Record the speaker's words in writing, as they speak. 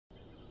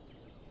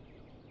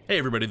Hey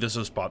everybody, this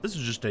is Spot. This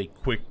is just a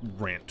quick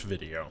rant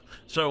video.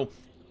 So,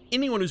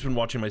 anyone who's been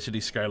watching my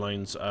City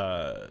Skylines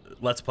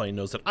Let's Play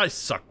knows that I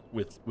suck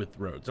with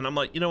roads. And I'm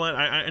like, you know what,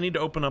 I need to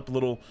open up a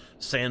little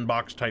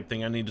sandbox type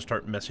thing. I need to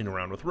start messing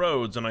around with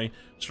roads. And I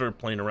started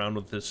playing around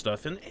with this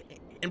stuff. And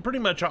pretty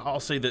much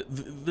I'll say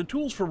that the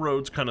tools for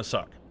roads kind of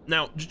suck.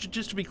 Now,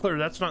 just to be clear,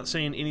 that's not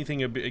saying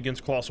anything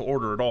against Colossal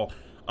Order at all.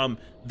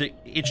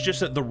 It's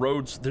just that the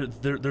roads,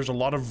 there's a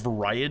lot of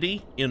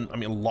variety in,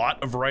 a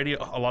lot of variety,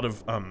 a lot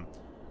of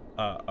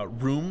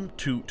room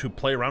to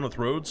play around with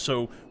roads.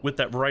 So with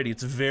that variety,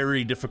 it's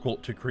very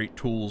difficult to create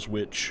tools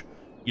which,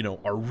 you know,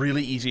 are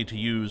really easy to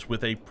use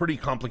with a pretty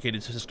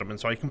complicated system. And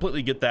so I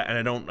completely get that, and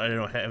I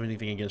don't have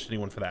anything against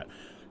anyone for that.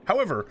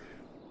 However,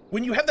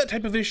 when you have that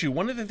type of issue,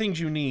 one of the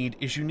things you need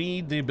is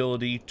the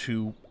ability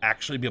to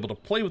actually be able to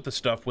play with the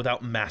stuff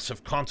without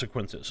massive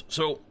consequences.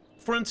 So,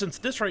 for instance,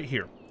 this right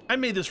here, I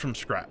made this from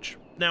scratch.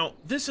 Now,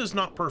 this is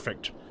not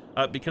perfect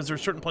because there are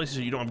certain places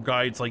that you don't have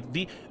guides. Like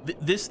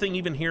this thing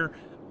even here,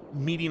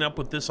 meeting up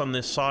with this on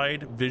this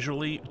side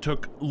visually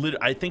took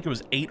I think it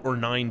was 8 or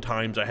 9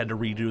 times I had to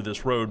redo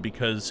this road,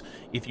 because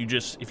if you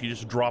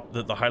just drop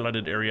the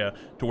highlighted area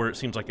to where it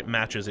seems like it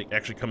matches, it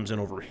actually comes in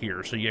over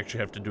here. So you actually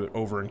have to do it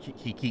over and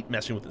keep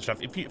messing with the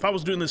stuff. If I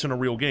was doing this in a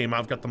real game,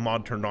 I've got the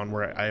mod turned on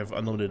where I have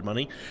unlimited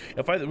money.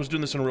 If I was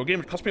doing this in a real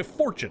game, it cost me a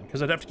fortune,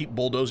 because I'd have to keep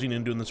bulldozing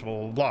and doing this blah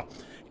blah blah,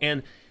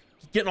 and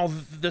getting all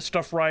this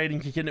stuff right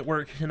and getting it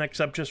where it connects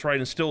up just right.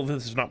 And still,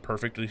 this is not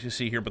perfect, as you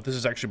see here, but this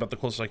is actually about the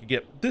closest I could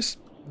get.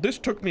 This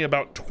took me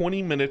about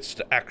 20 minutes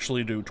to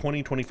actually do,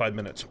 25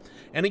 minutes.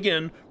 And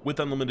again, with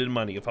unlimited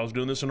money. If I was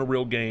doing this in a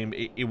real game,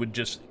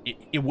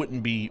 it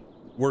wouldn't be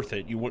worth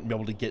it. You wouldn't be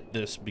able to get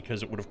this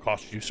because it would have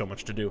cost you so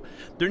much to do.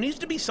 There needs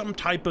to be some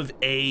type of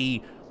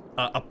a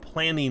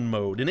planning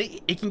mode, and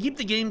it can keep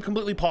the game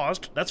completely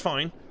paused. That's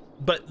fine.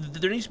 But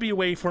there needs to be a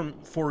way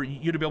for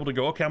you to be able to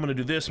go, okay, I'm going to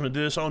do this, I'm going to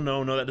do this. Oh,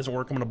 no, that doesn't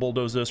work. I'm going to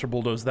bulldoze this or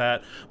bulldoze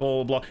that,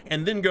 blah, blah, blah.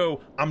 And then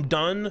go, I'm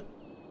done.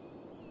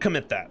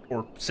 Commit that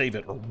or save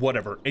it or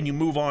whatever, and you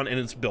move on and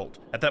it's built.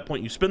 At that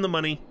point, you spend the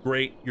money,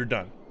 great, you're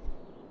done.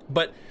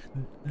 But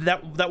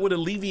that would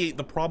alleviate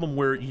the problem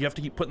where you have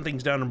to keep putting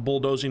things down and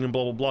bulldozing and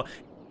blah, blah, blah,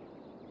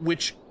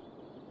 which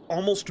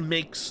almost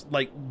makes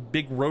like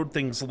big road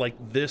things like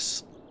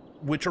this,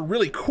 which are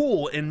really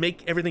cool and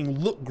make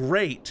everything look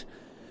great,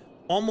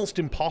 almost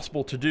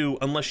impossible to do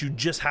unless you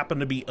just happen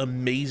to be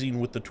amazing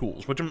with the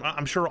tools, which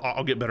I'm sure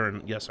I'll get better.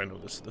 And yes, I know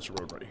this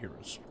road right here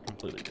is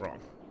completely wrong.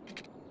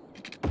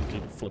 I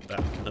need to flip that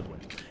the other way.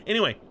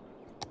 Anyway,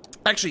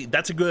 actually,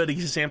 that's a good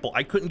example.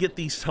 I couldn't get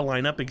these to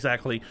line up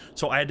exactly,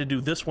 so I had to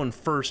do this one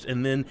first,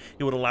 and then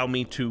it would allow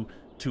me to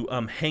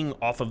hang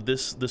off of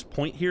this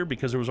point here,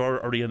 because there was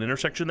already an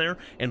intersection there,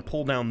 and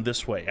pull down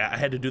this way. I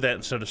had to do that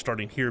instead of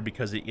starting here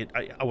because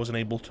I wasn't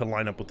able to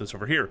line up with this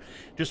over here.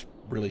 Just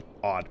really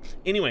odd.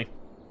 Anyway,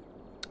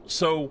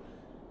 so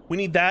we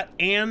need that,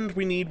 and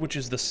we need, which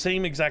is the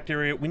same exact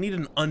area, we need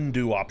an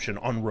undo option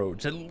on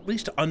roads, at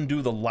least to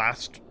undo the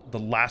last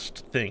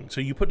thing.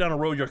 So you put down a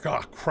road, you're like,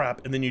 oh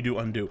crap, and then you do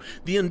undo.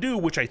 The undo,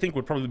 which I think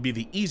would probably be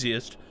the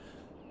easiest,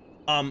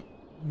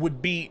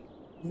 would be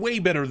way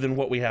better than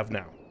what we have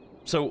now.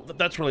 So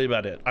that's really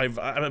about it. I've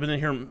been in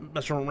here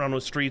messing around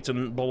with streets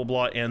and blah blah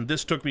blah, and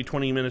this took me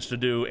 20 minutes to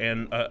do,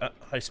 and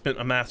I spent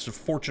a massive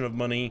fortune of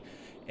money,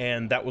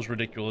 and that was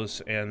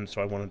ridiculous, and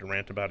so I wanted to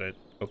rant about it.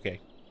 Okay,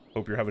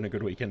 hope you're having a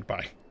good weekend.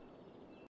 Bye.